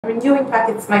Renewing Pack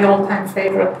is my all-time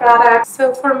favorite product.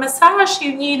 So for massage,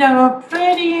 you need a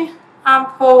pretty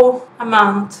ample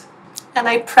amount. And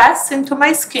I press into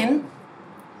my skin,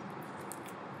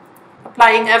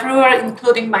 applying everywhere,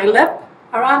 including my lip,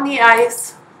 around the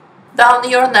eyes, down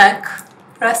your neck,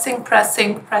 pressing,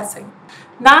 pressing, pressing.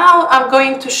 Now I'm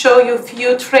going to show you a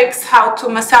few tricks how to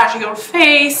massage your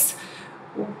face,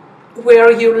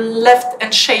 where you lift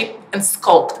and shape and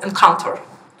sculpt and contour.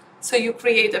 So you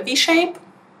create a V shape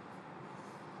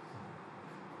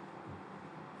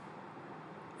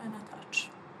and a touch.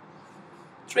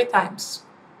 3 times.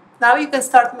 Now you can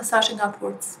start massaging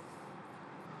upwards.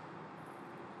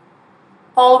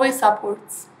 Always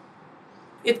upwards.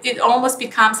 It almost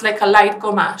becomes like a light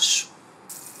gommage.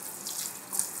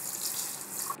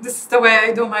 This is the way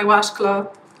I do my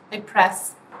washcloth. I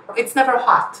press. It's never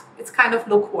hot. It's kind of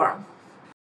lukewarm.